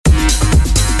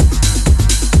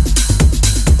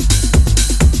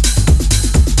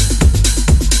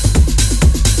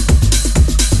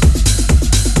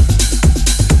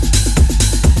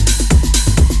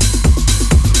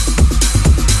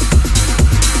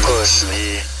push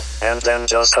me, and then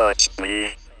just touch me,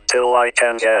 till I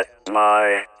can get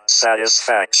my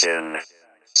satisfaction.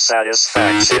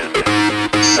 Satisfaction.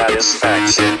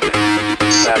 Satisfaction.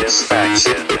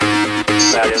 Satisfaction.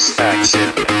 Satisfaction.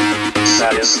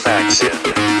 Satisfaction.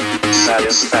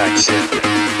 Satisfaction.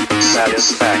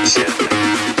 Satisfaction.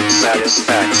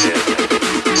 Satisfaction.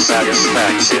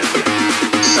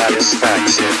 Satisfaction.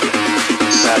 Satisfaction.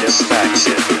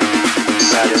 Satisfaction.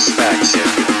 Satisfaction. Satisfaction.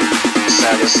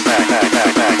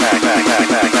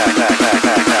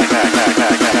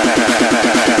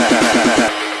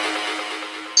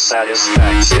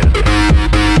 Satisfaction. Satisfaction.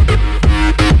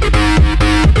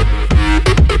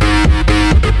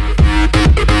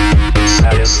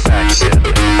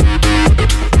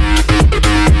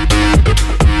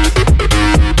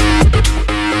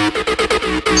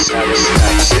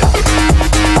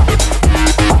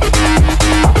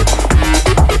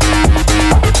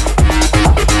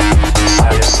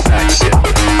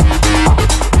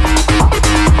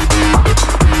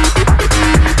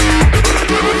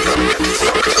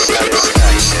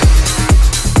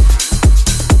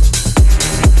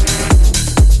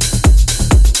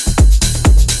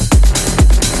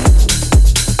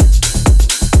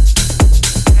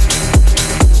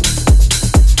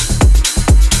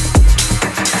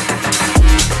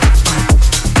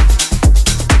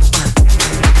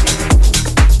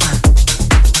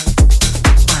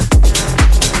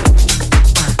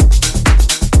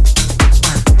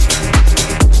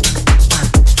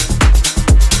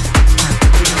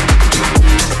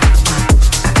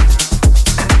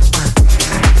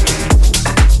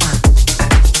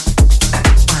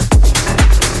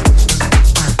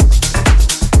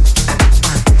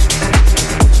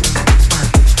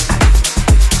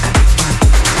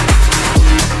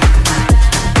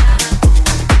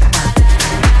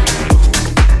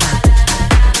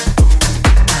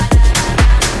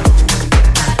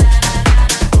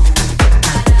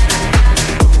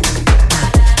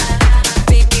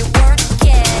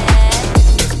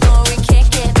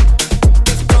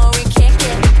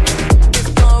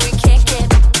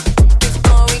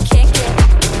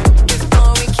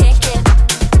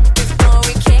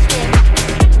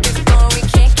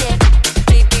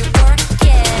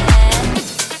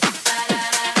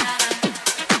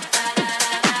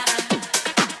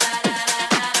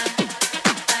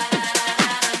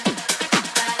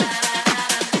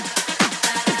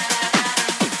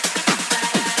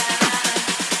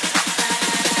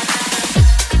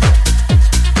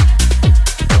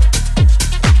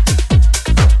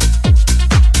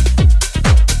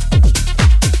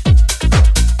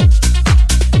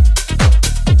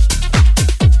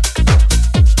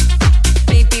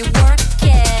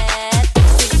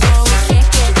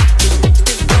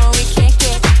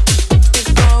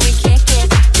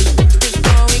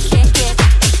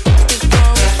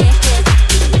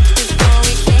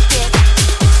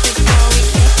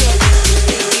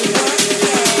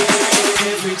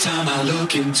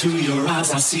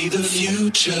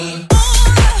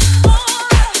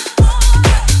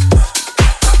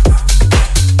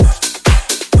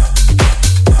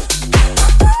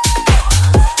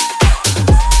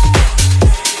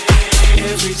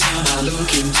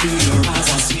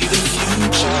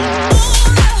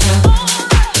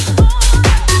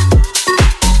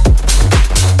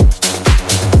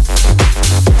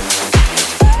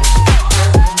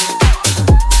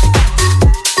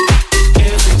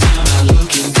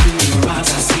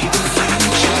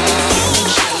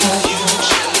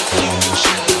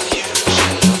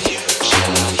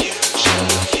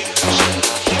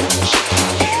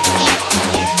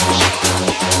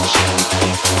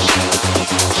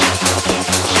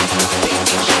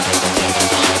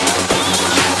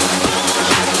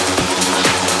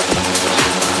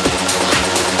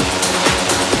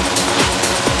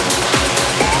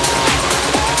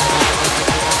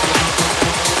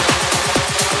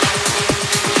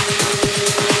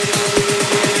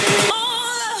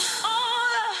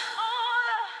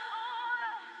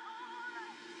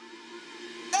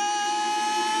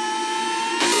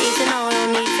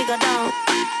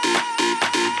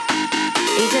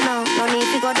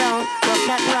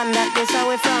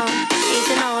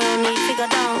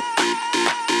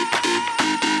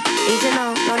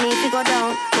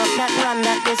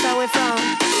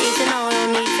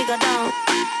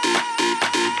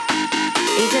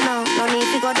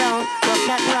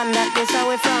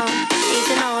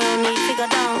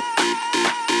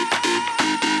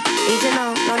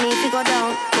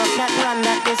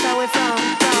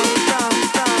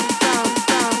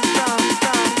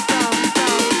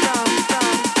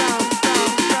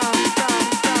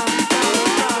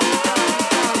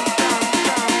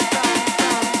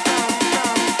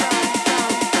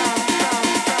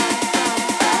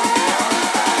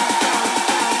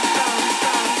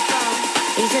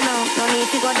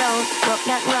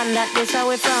 from, that is where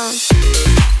we're from.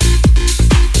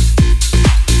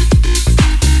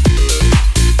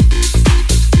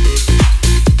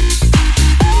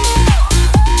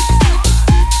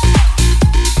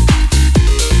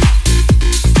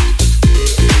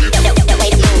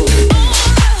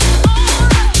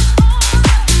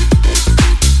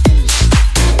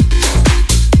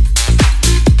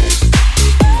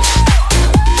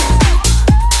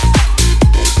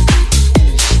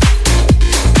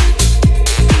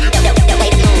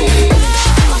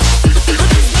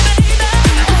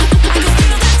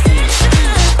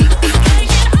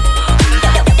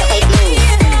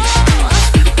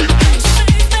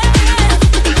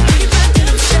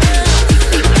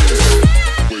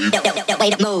 Way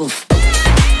to move.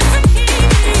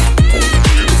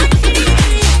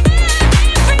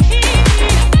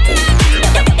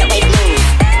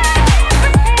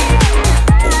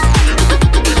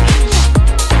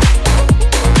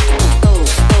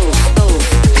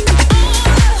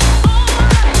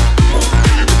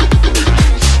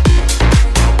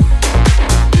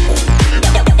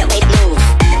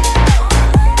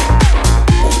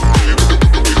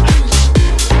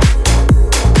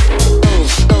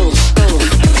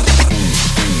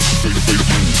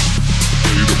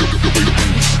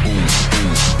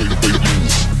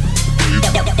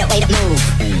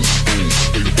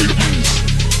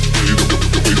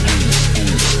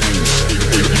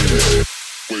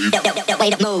 Way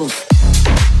to move.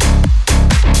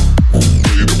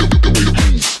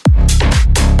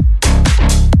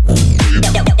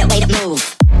 Move.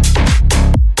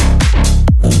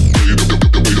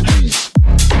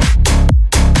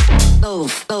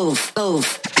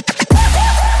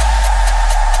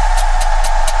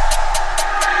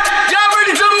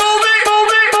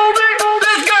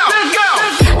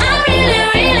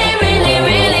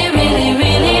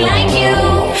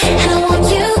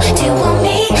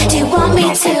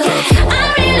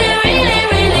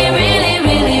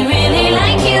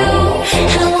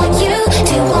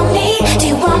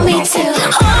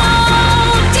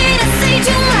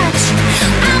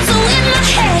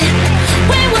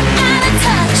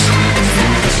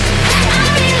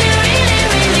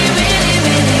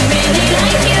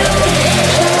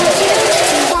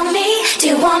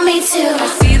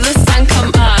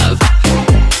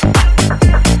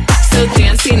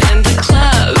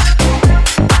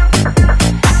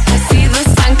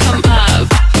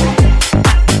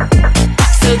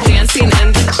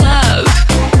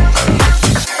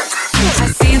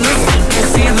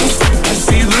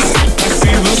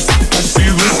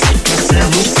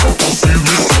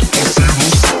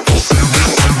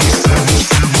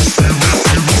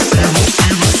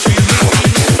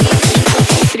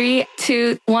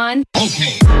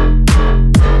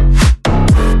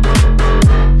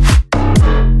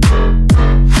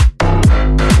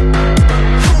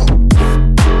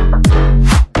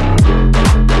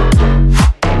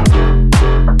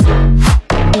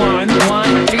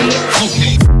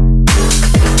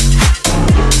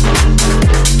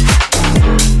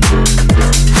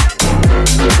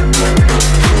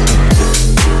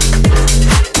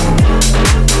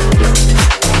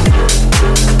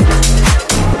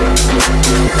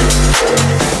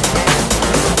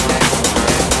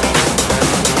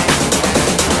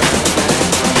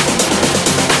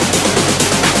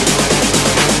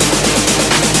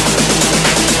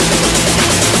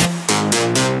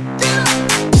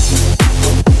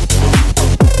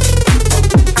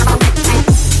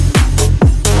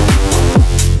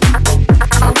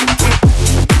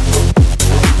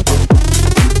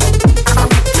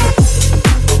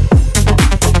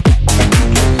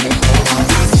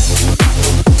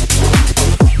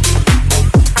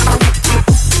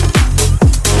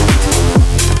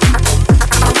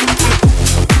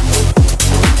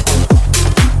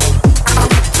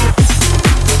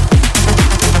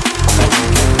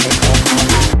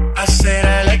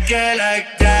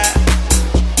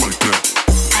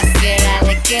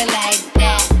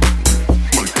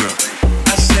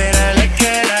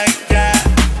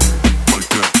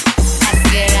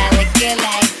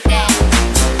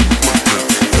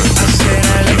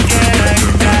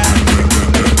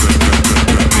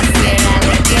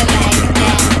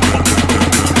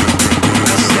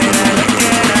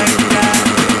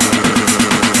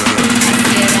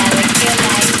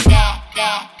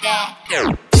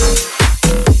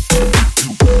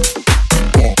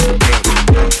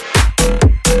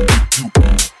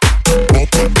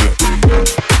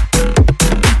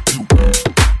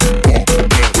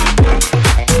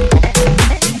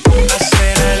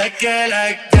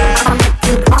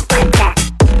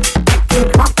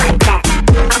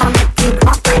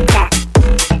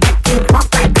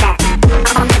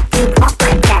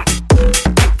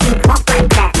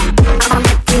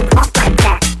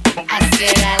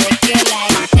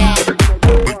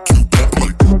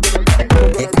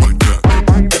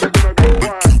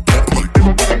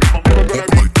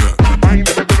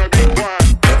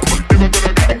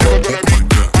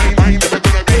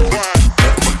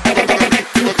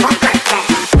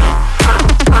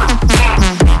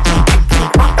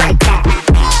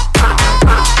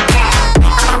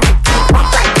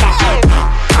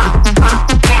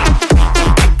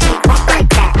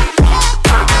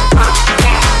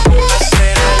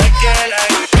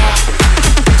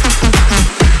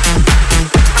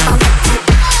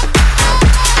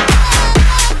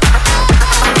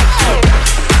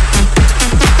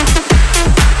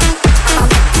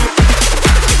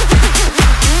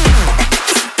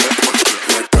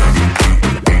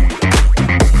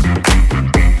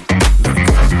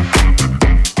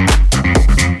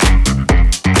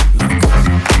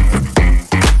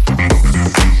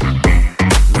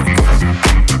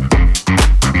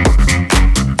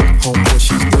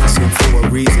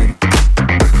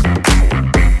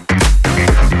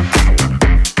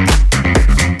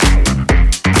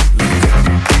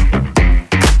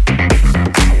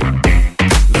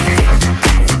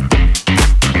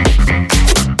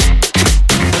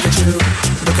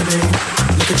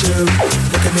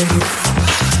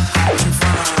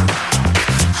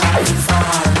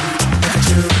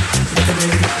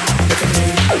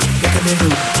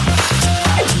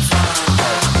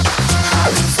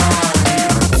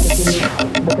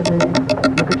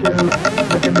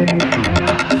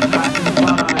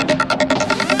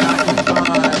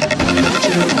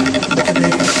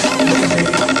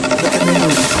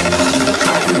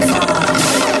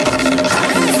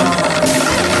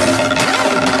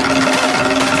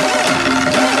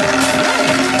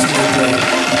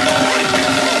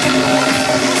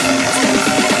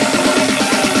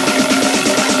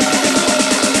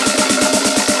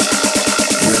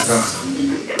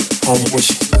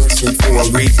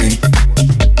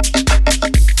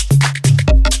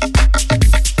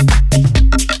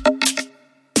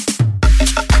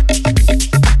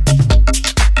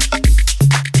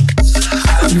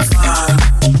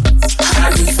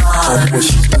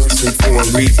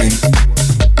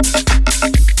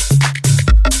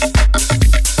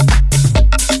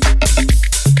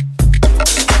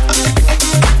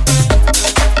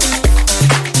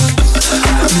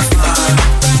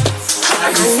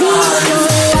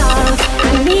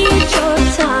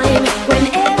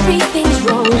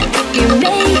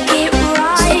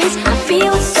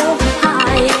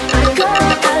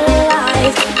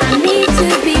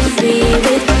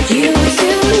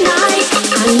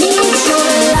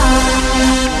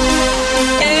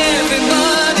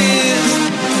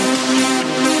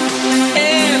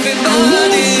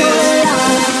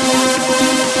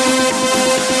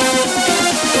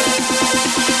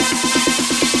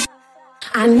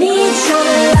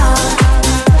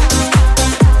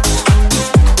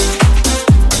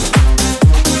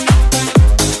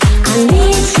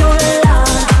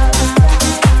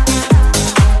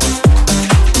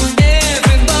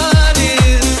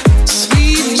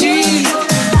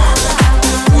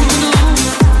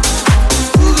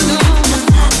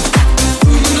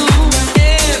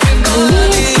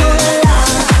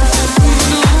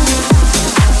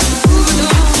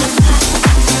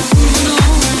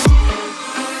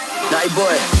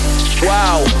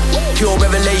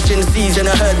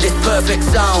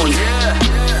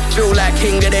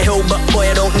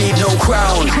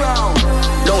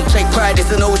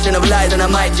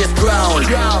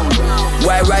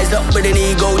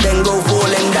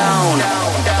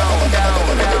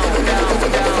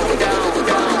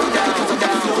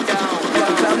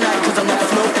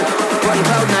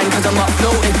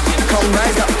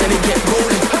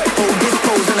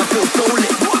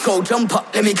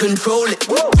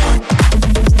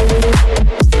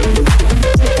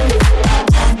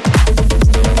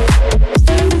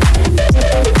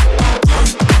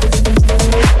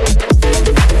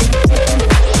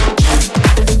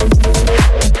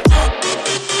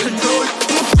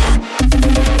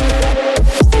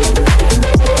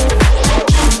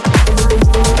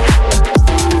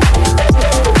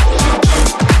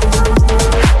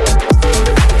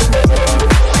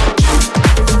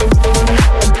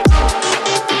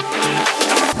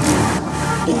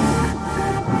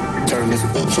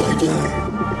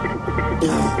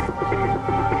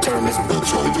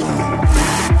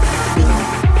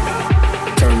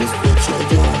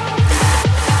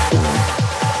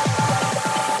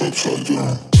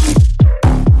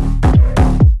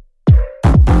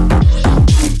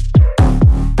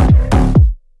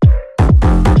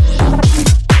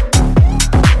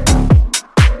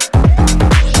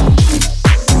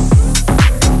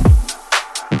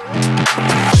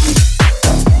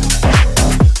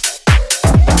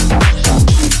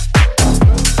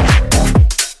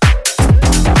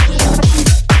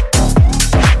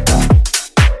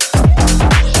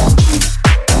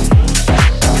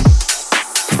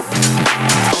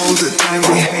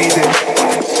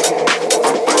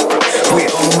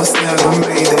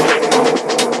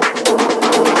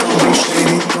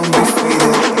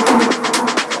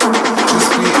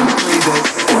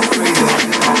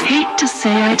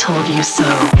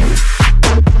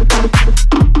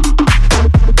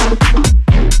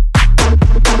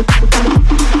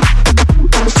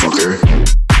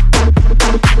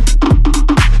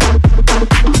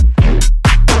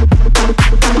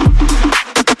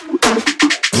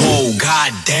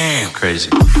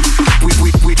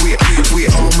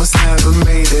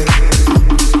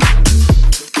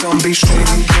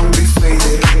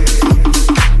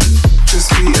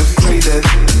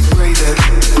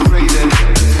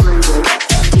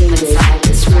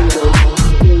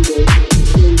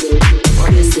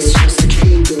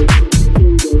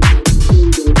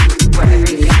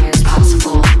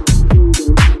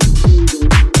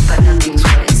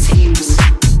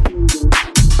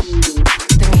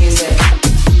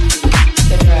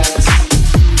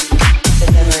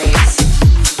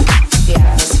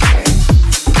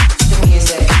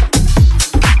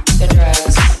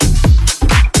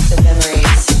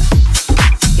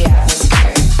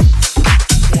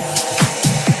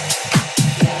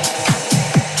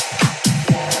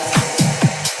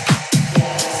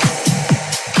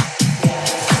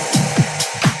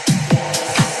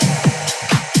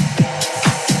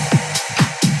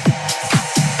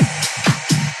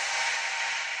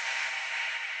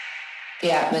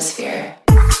 the atmosphere.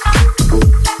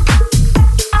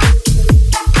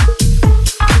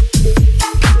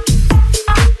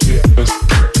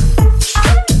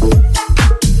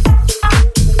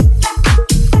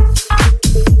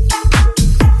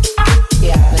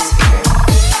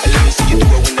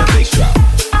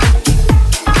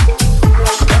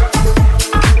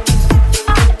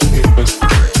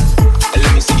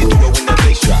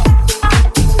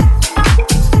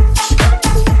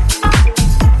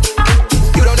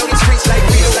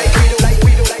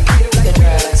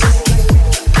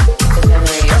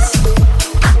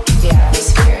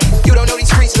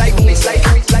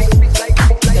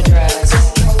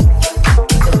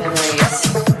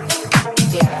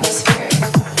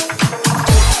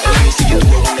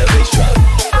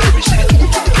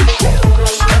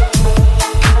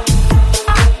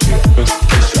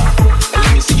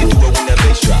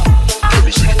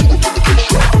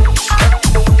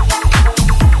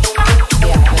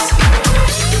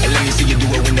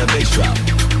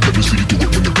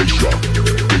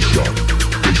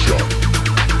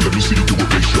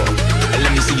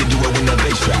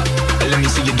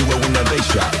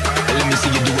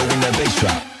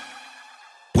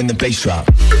 When the bass drop.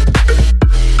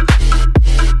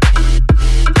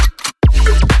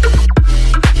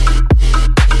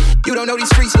 You don't know these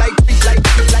streets like.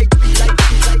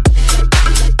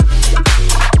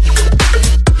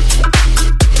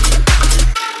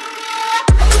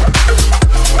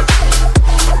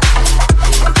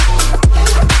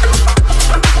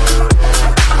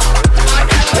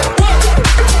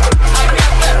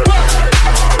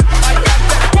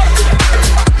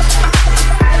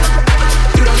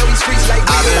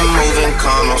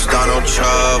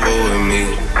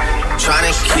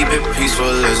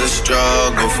 Peaceful is a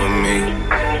struggle for me.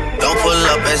 Don't pull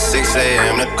up at 6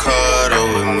 a.m. to cuddle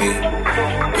with me.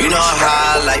 You know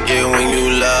how I like it when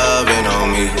you loving on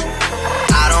me.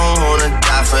 I don't wanna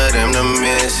die for them to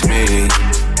miss me.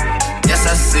 Yes,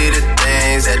 I see the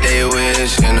things that they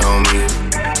wishing on me.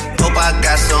 Hope I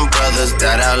got some brothers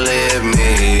that outlive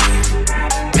me.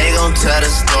 They gon' tell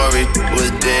the story was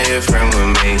different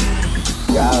with me.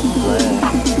 God's plan,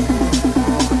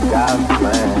 God's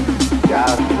plan.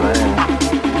 God's plan,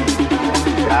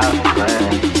 God's plan,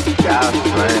 God's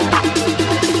plan,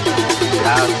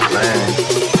 God's plan,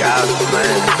 God's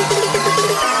plan,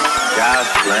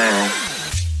 God's plan.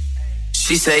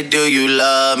 She say, do you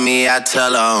love me? I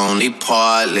tell her only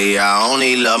partly. I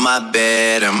only love my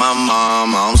bed and my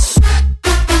mom. I'm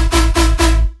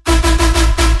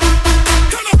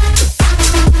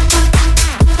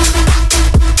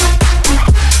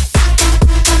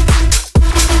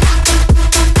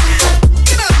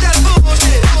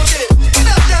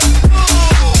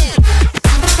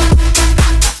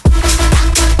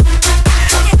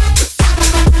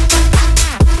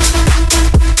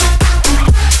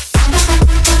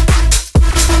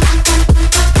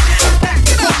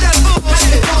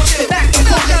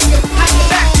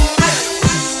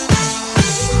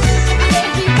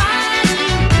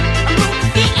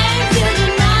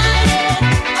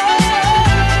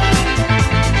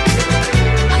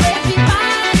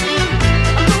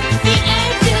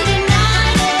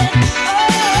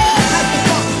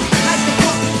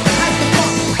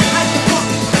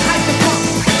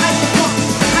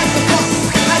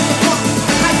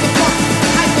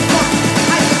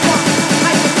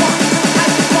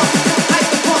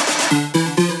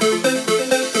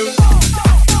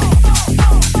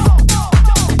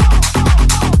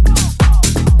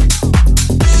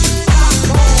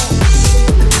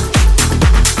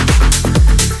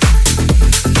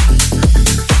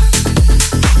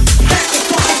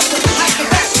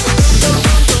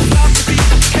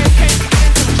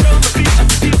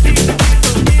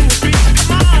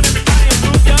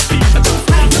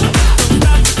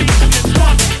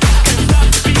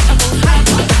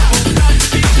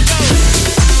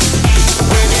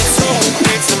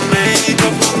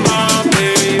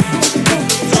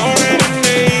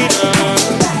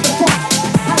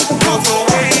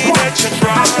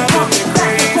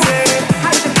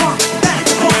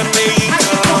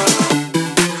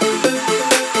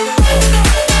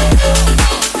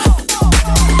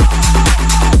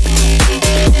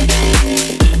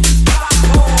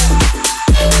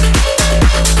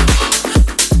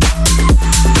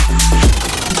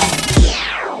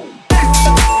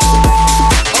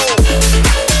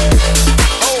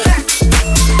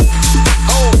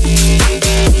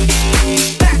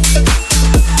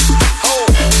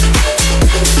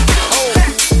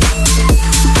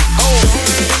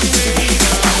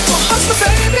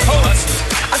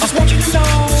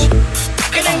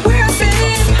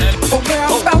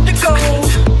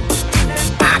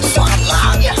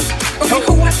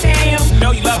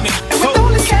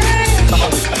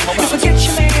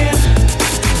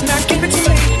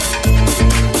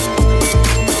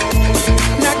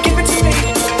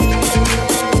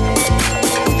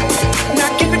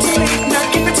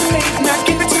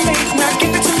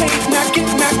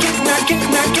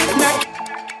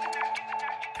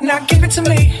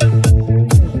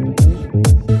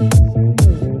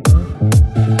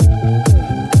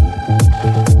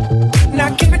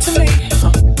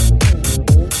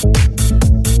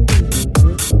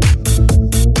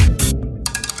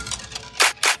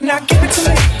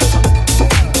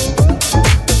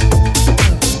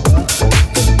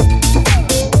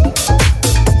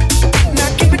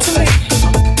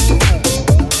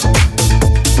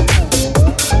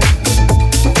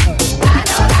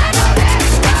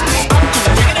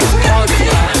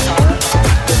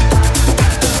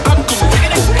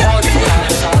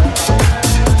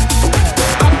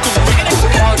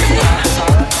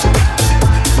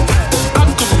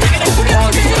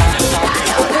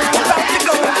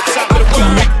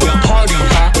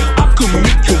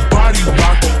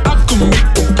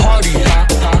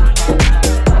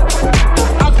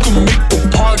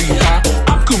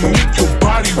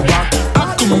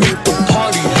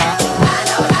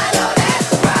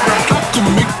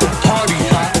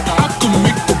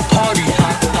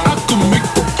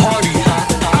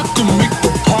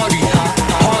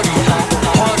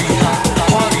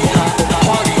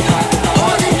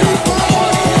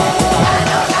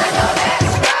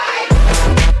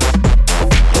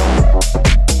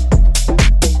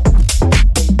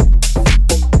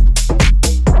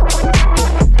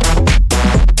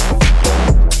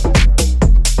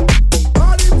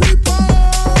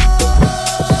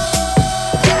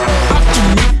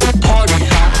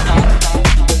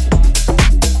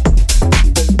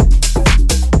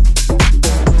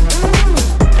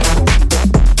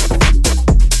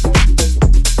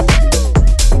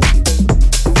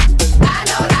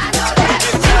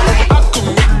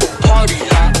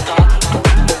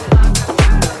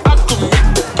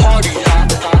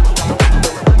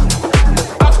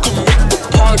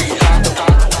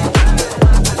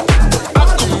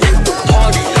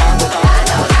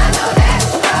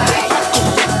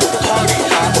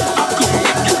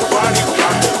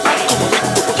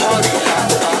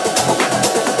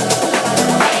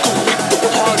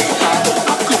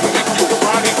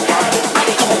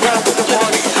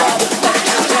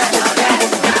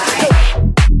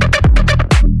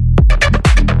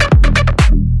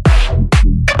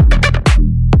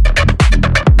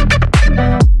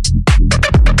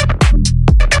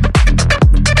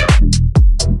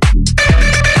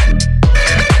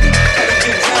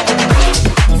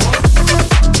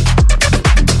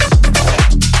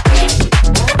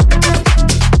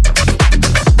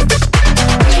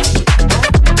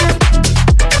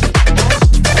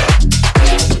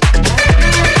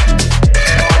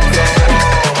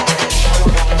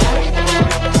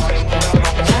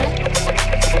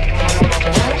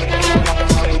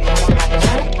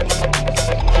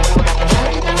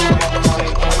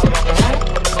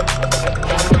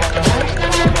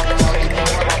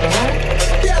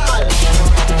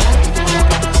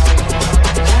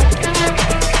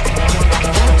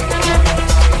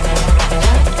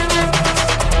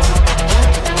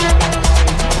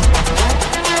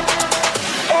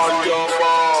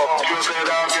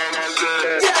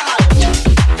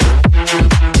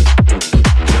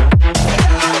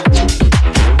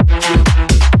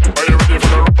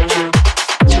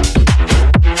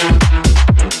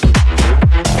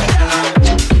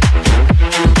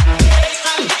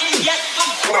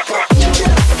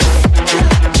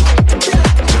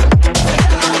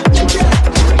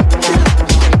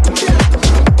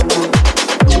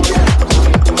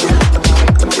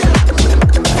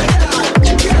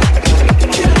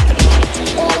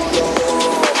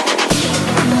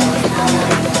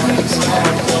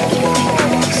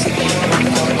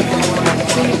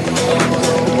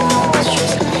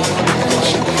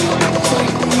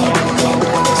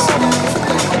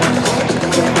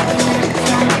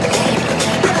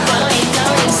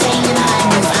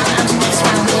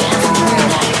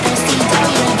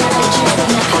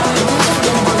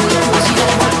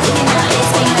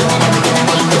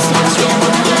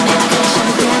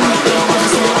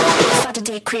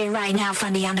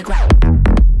from the underground.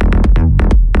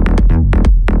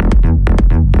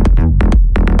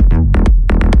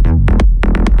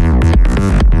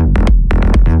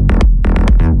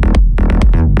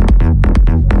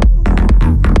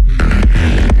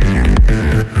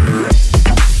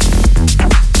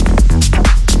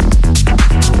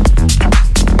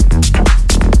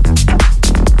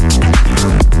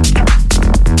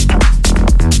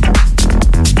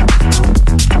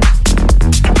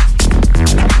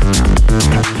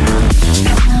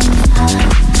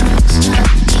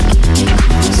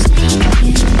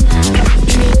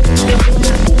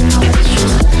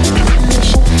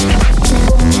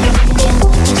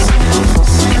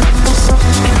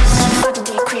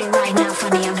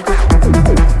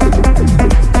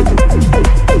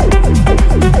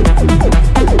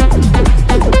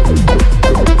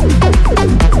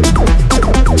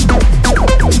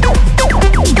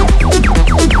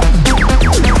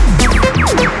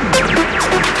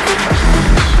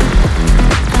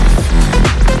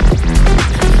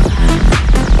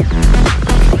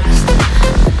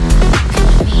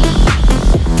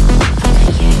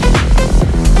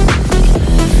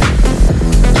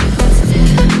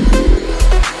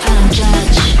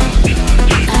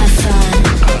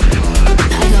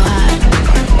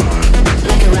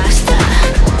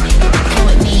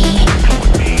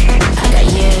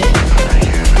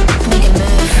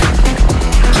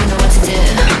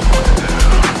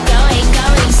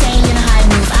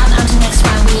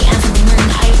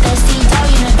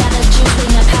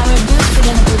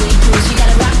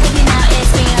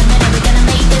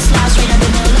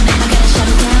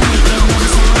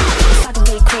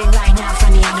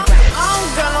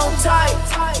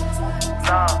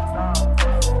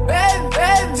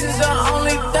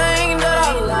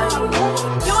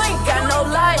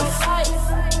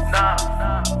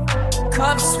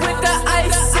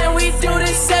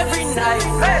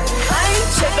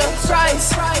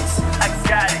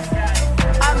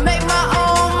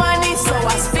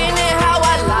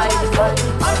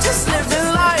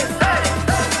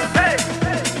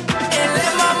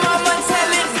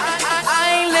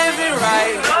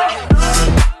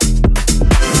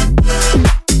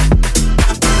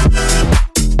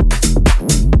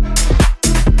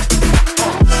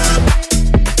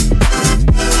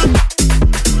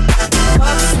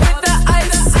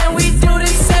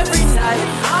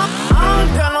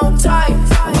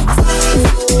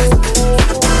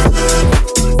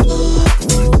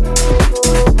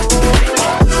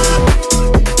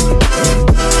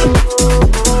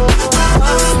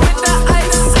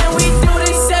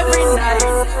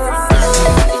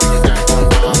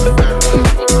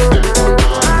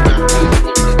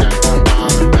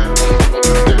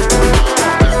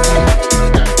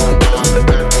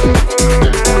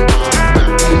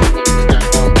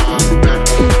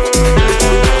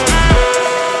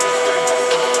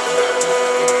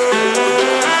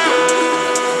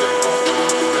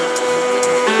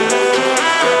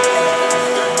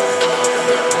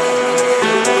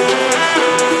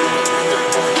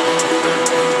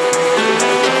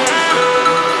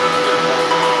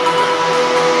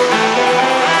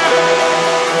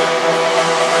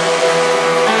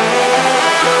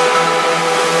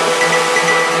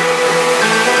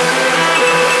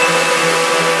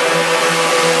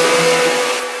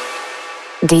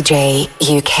 DJ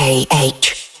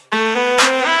UKH.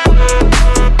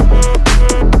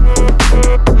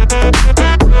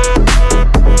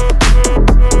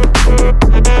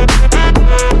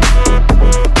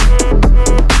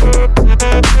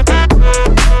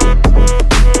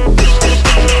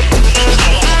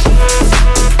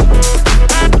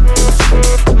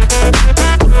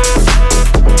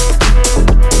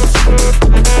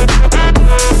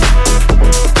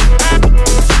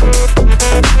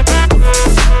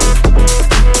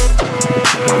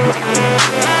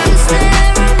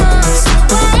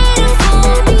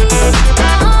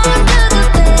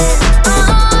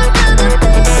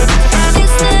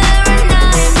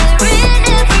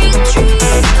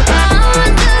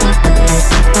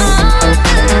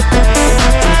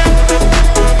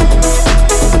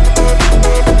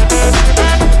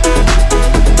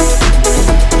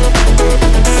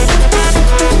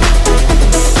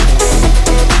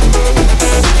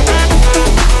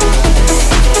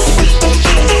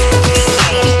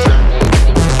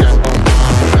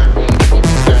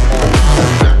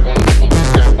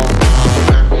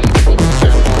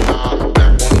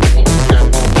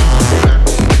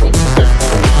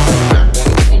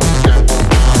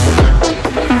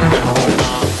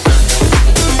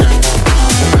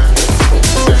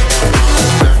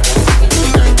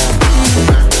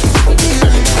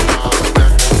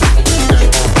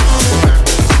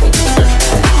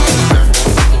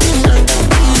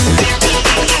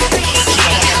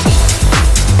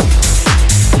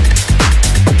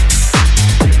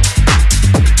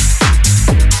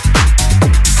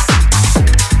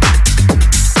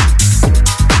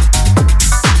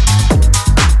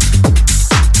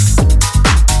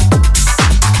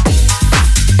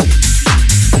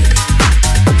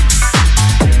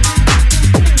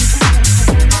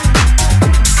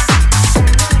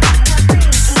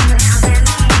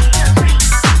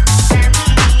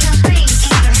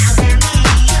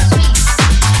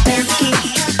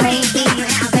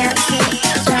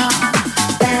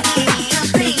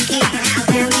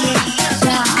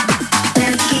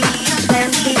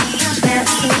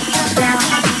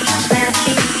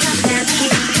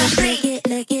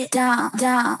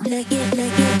 down, lick it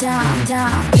down,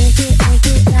 down, lick it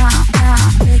down, down,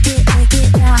 lick it down, down, lick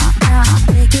it down, down,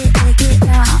 lick it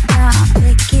down, down,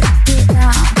 lick it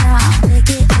down, down, lick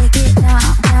it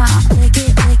down, down, lick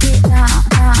it down,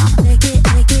 down, lick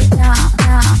it down,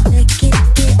 down, lick it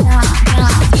down, down,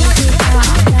 lick it down, down, lick it down,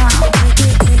 down, lick it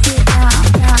down,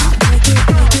 down, lick it down, down, lick it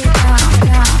down,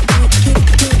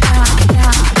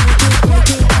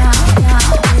 down,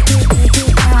 lick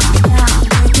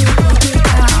it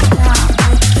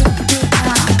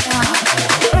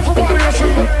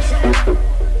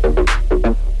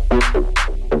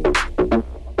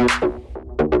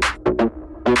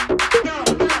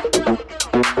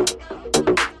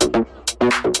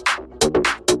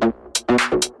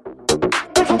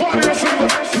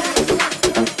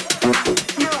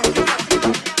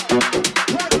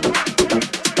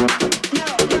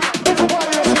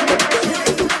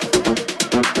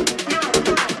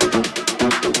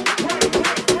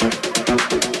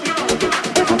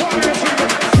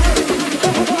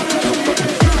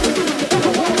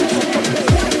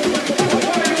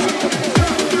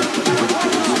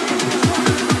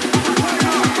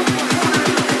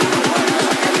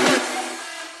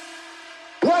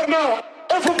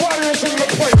Everybody is in the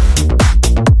place.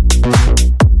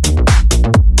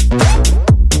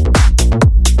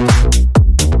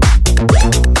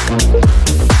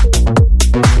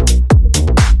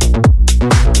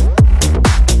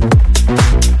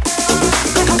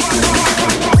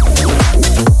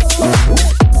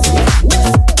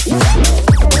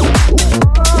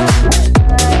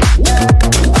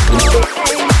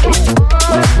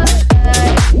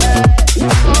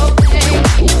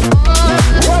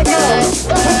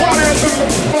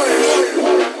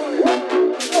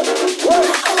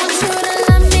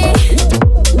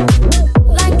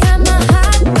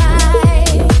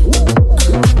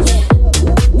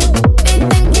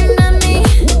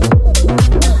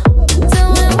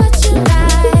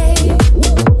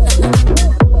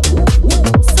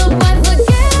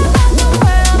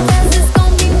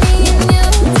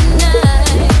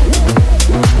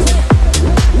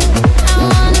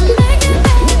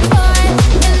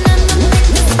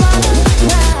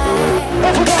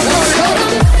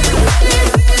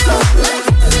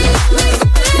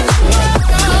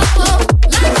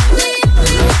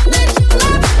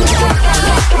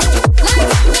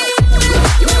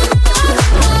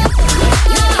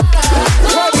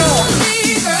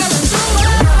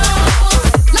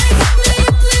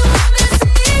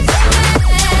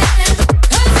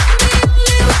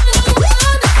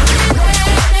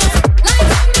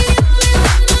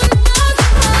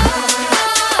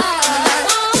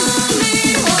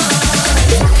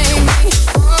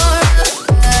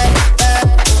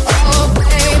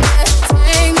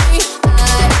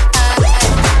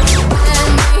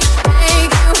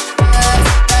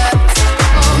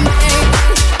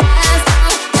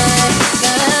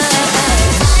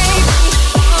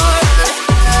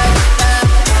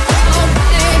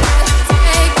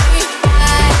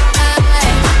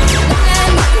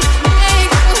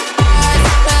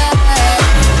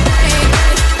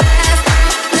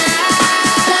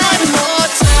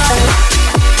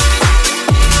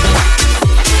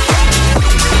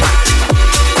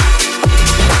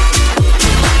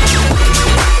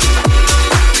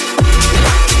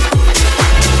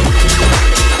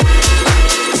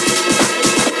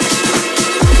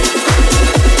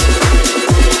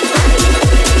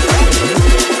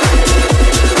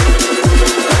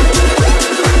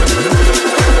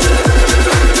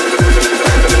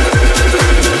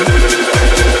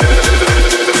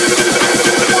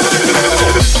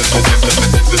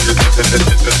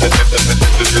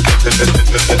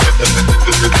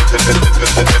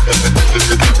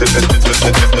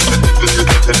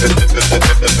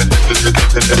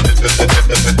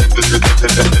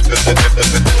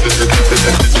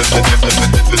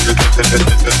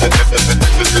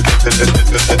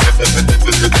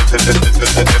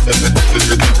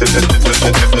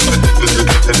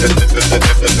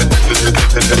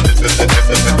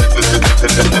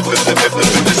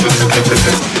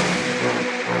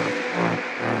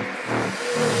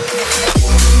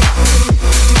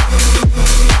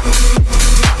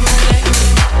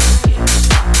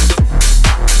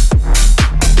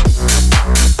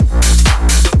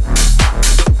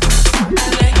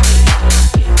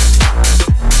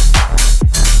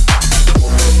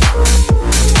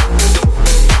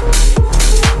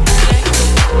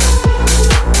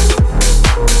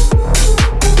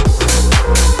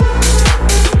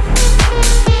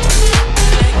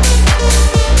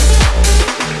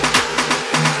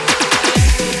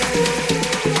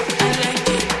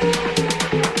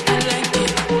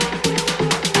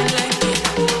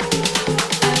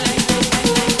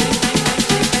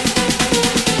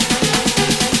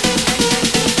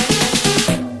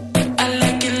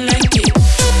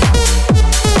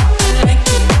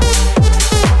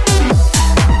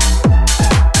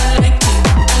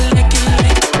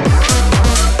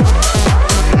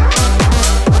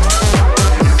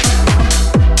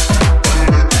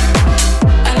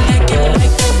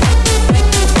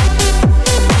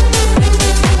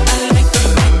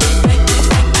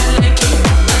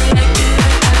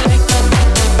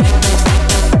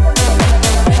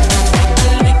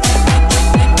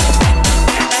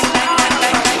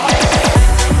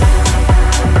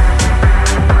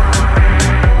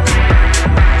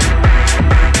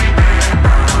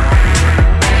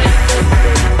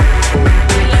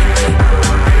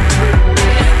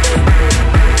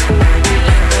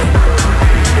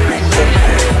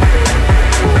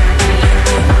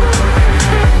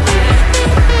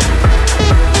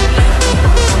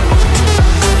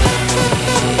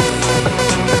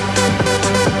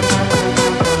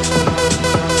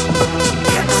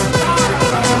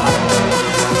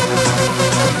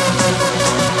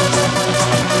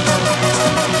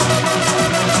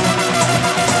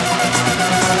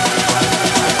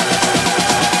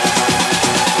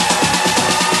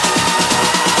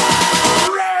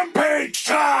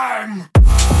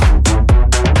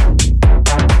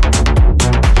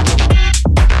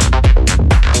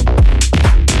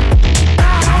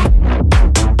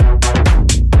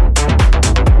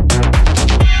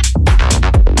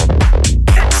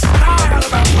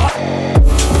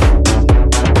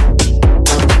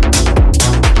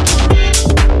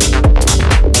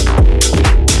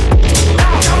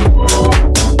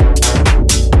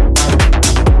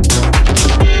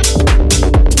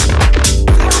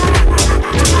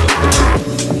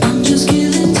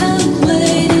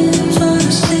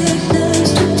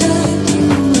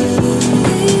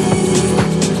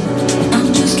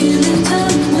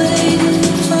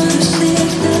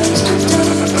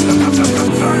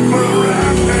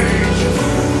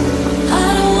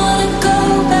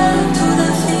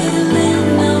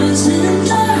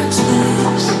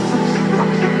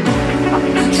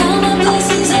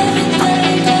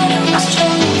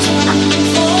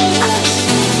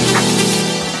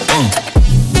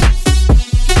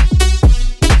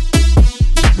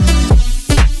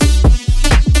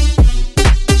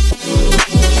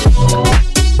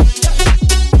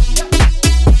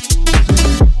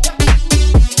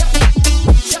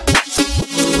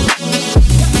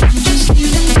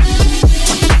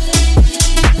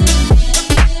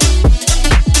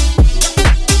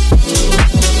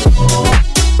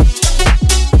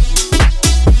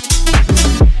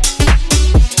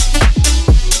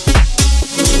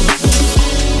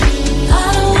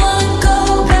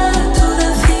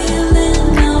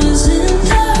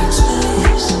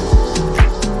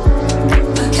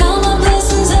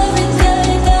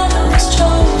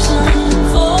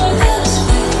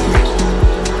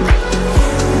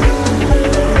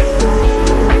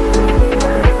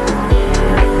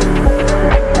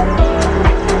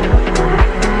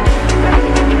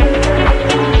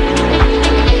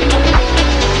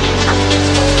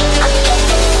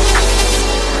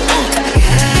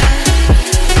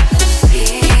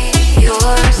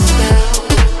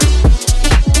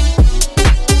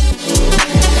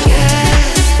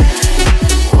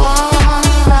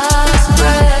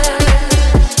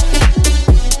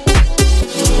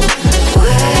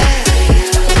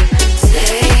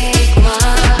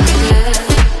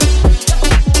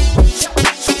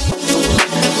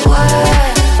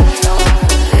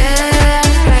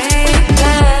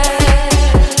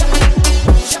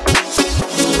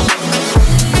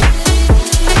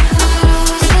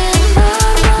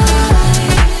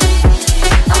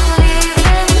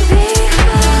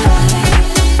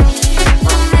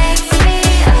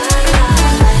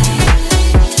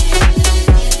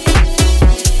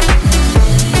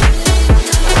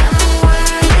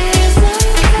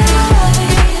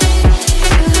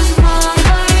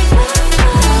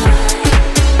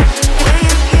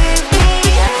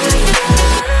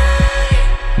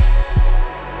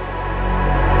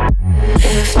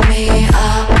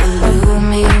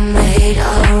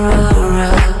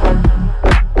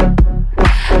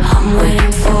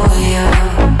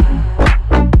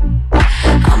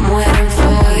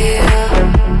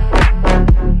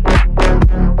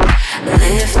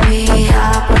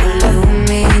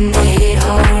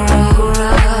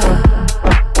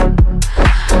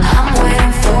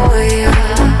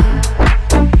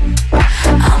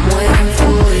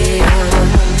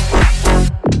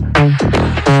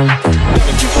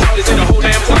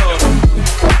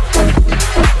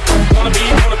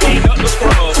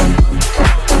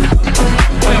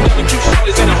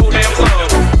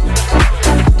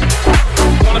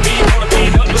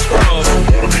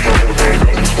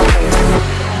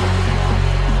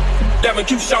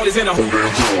 Shawty's in a whole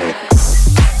damn club.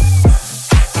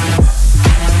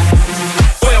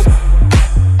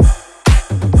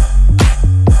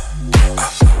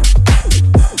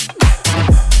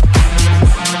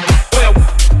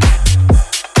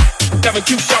 Having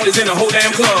cute shawty's in a whole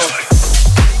damn club.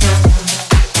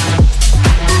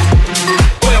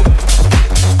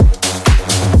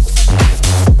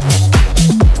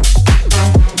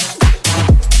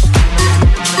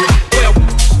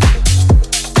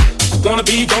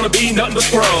 Gonna be nothing but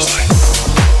scrubs.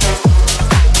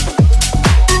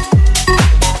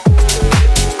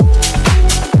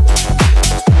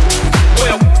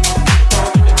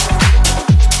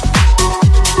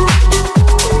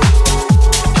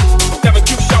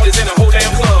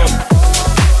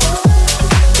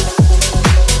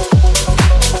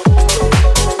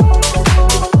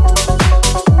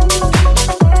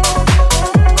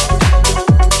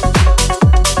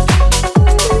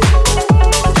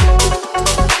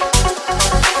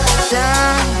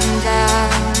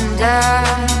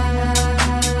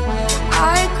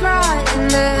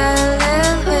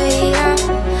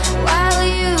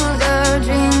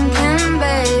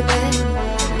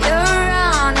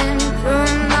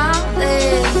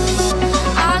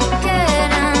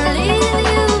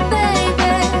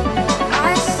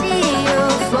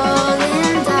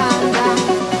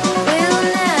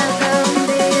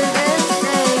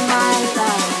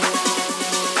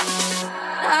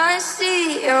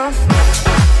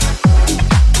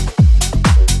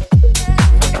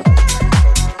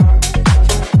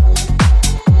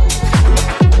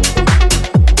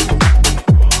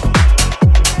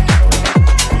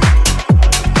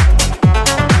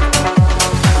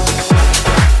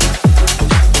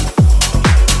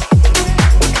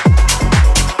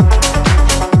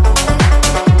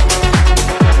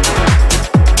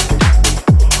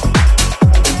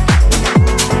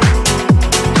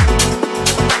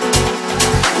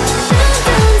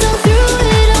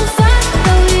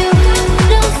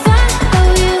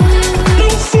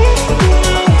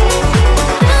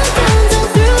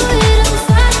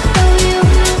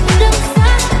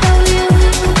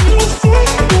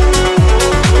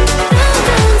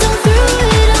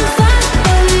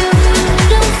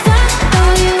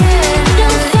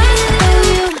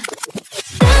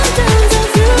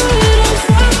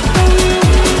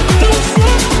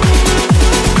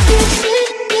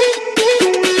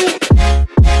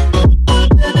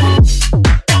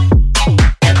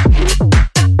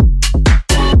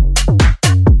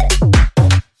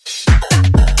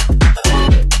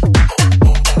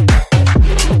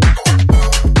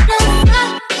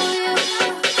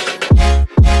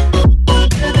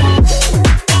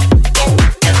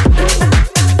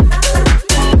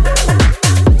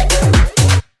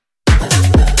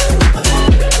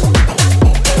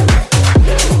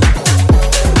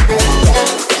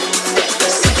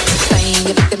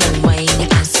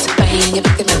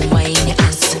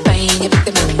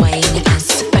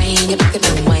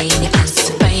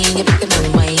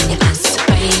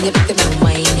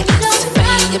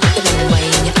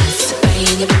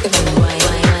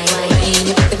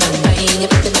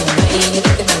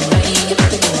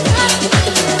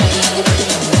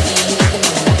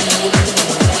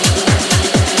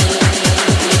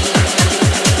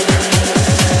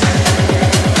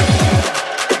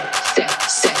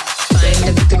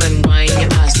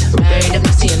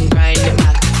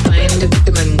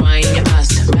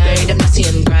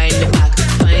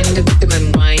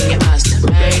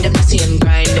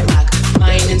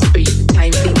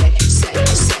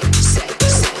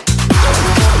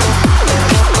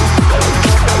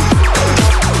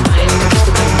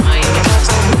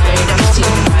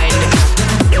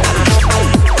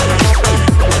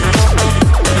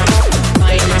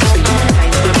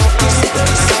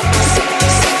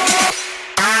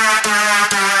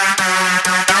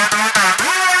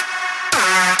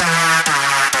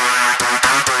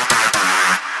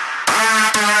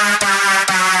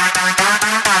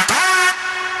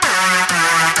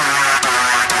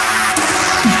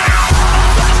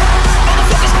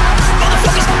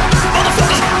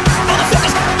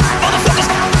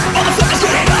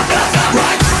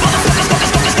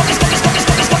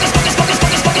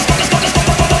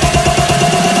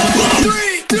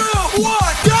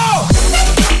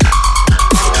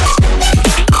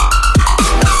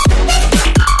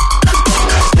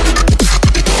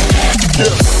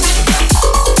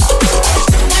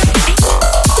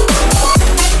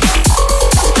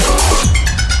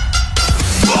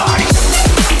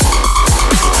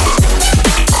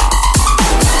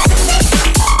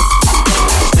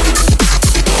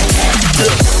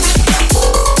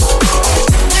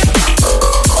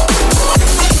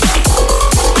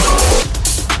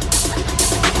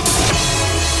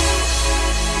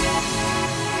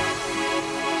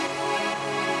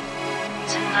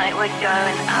 Tonight we're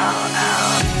going out,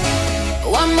 out.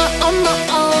 I'm on my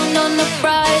own on a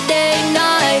Friday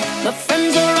night. My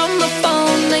friends are on my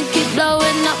phone, they keep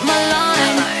blowing up my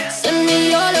line. Send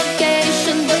me your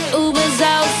location, the Uber's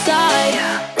outside.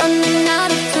 Running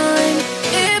out of time.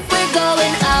 If we're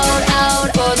going out, out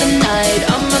for the night,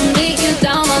 I'ma meet you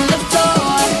down on the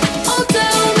floor. Oh,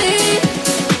 tell me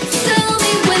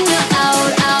when you're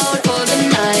out, out for the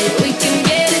night. We can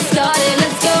get it started,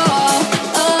 let's go.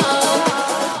 Oh,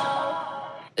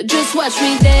 just watch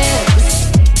me dance.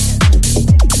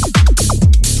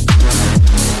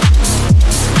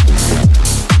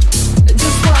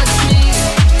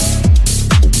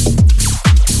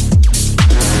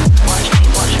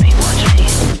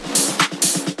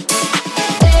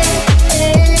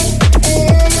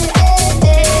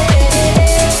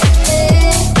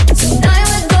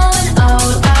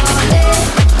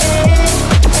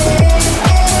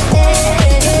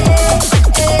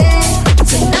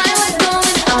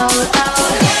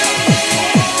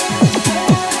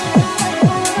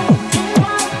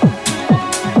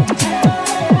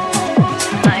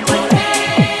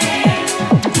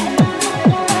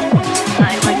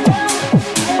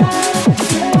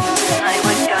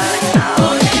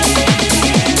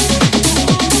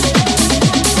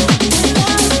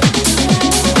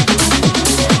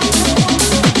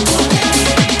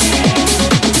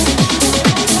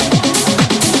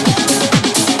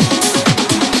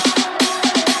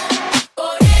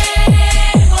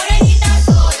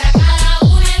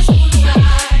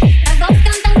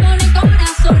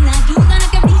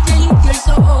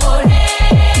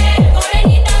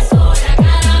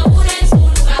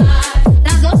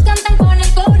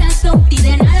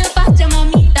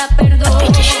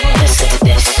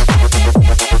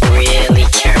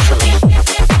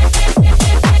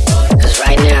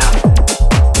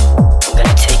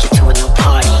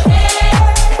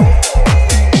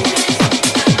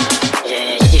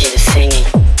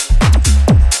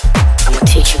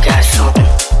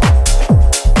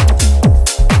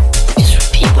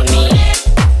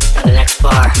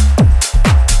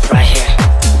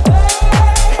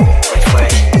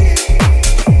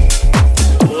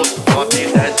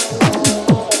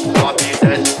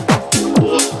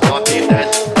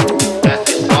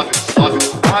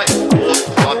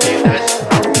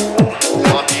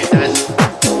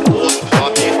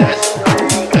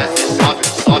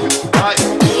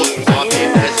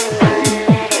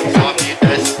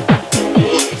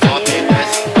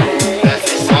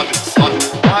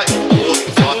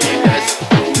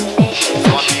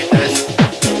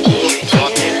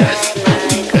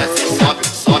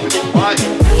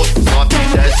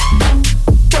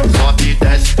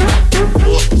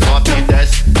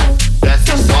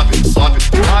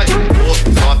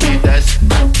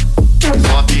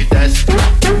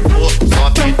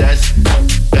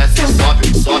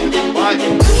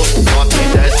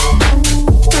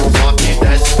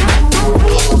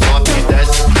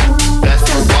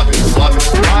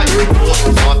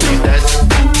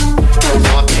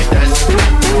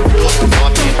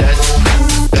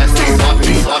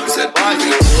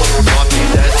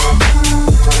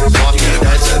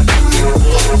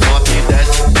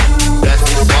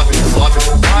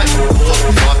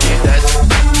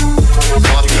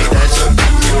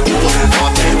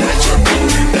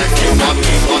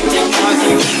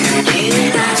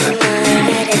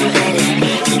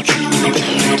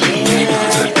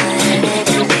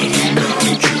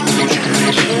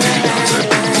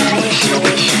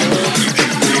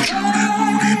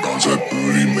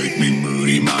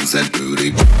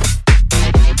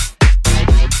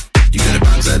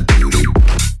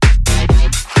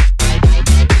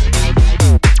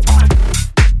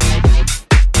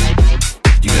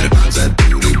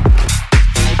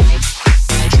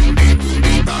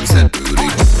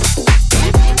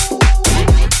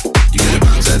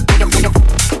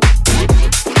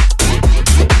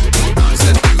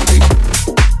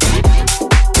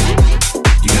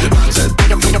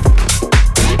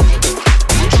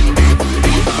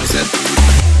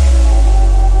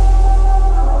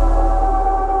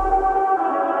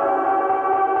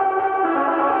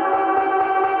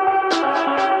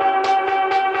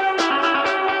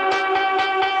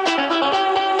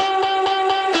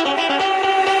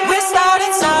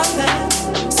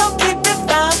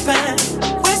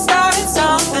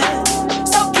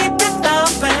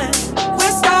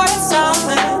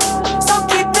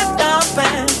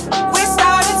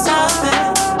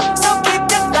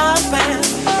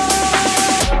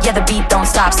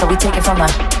 stop, so we take it from the.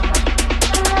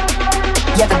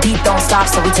 Yeah, the beat don't stop,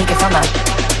 so we take it from the.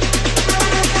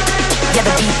 Yeah,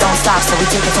 the beat don't stop, so we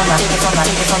take it from the. Take it from the.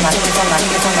 Take it from the. Take it from the.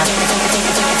 Take it from the. Take it from the.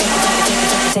 Take it from the.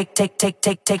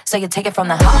 take. So you take it from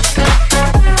the heart.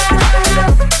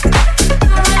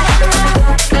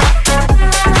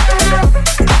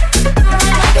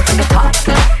 Take it to the top.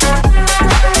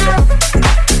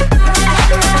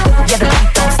 Yeah, the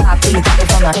beat don't stop till you take it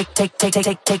from the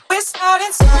take. We're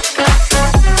starting slow.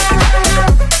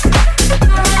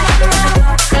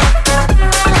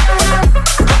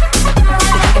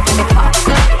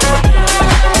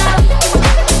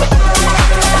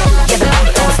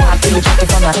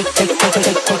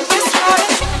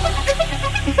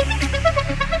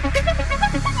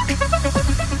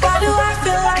 Why do I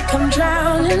feel like I'm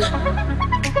drowning?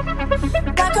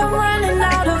 Like I'm running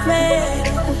out of air.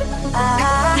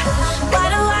 Why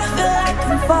do I feel like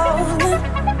I'm falling?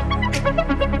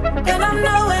 When I'm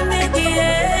nowhere near the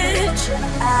edge.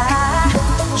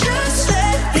 Just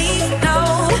let me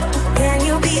know. Can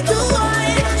you be the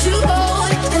one to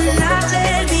hold and not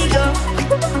let me go?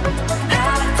 I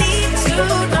need to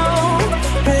know.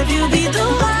 Will you be the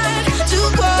one to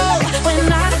go when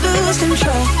I lose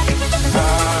control?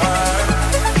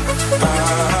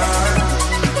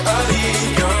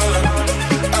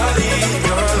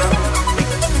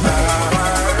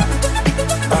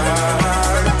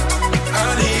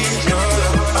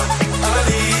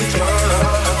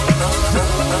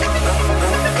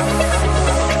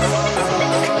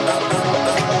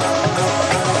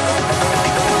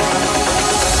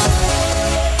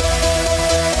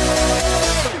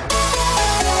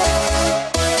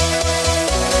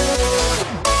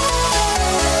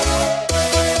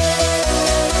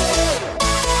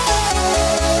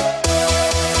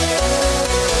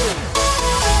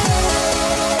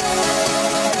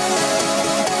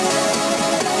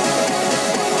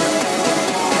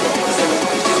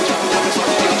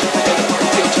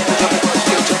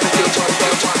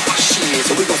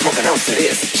 To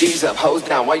this. G's up, hoes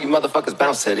down, why you motherfuckers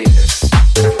bounce to this?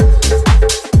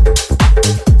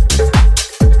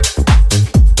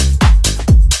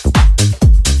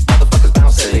 Motherfuckers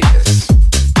bounce to this.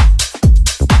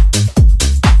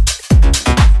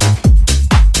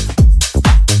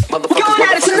 Motherfuckers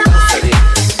bounce to this.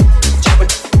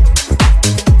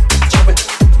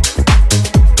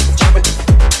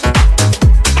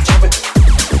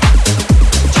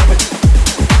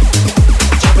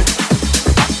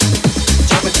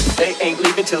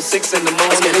 Till 6 in the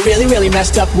morning. It's been a really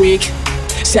messed up week.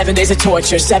 7 days of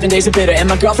torture, 7 days of bitter. And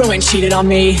my girlfriend went and cheated on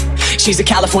me. She's a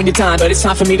California dime, but it's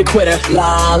time for me to quit her.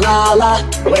 La la la,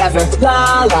 whatever.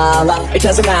 La la la, it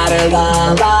doesn't matter.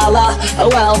 La la la, oh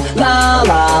well. La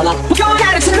la la, we're going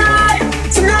at it tonight.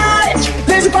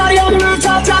 There's a party on the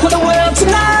rooftop, top of the world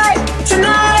tonight.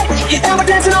 And we're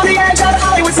dancing on the edge of the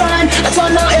Hollywood sign. I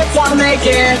don't know if I'll make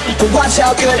it, but watch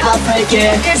how good I'll fake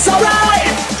it. It's alright,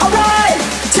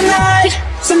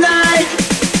 tonight.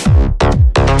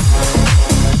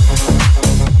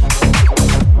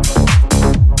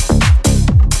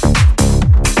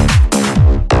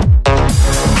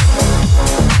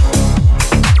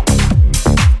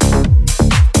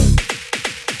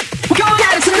 We're going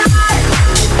at it tonight.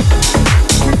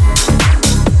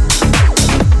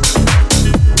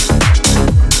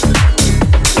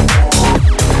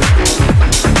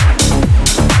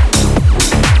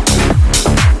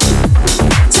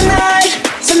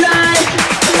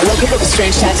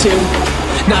 Strange tattoo.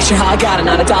 Not sure how I got it,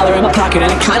 not $1 in my pocket,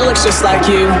 and it kinda looks just like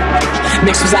you.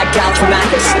 Mixed with that gal from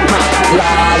Mathis.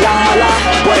 La la la,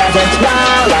 whatever.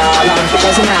 La la la, it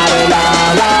doesn't matter. La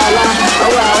la la, oh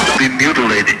well. Be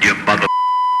mutilated, you mother.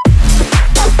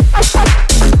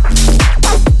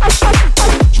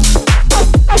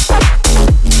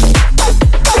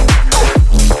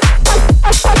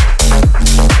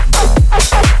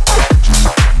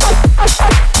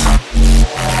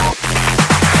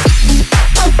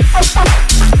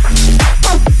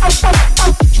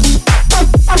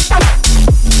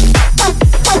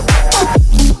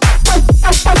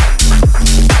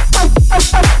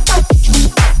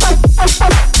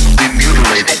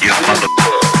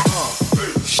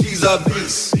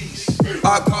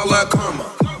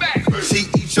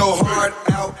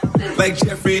 Like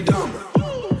Jeffrey Dahmer.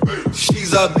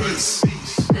 She's a beast.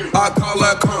 I call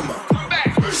her karma.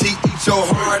 She eats your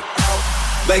heart out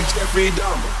like Jeffrey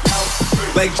Dahmer.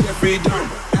 Like Jeffrey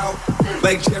Dahmer.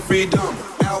 Like Jeffrey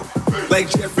Dahmer. Like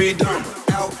Jeffrey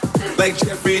Dahmer. Like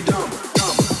Jeffrey Dahmer.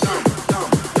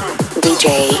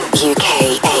 DJ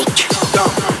UKH.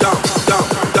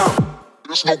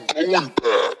 There's no going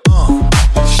back.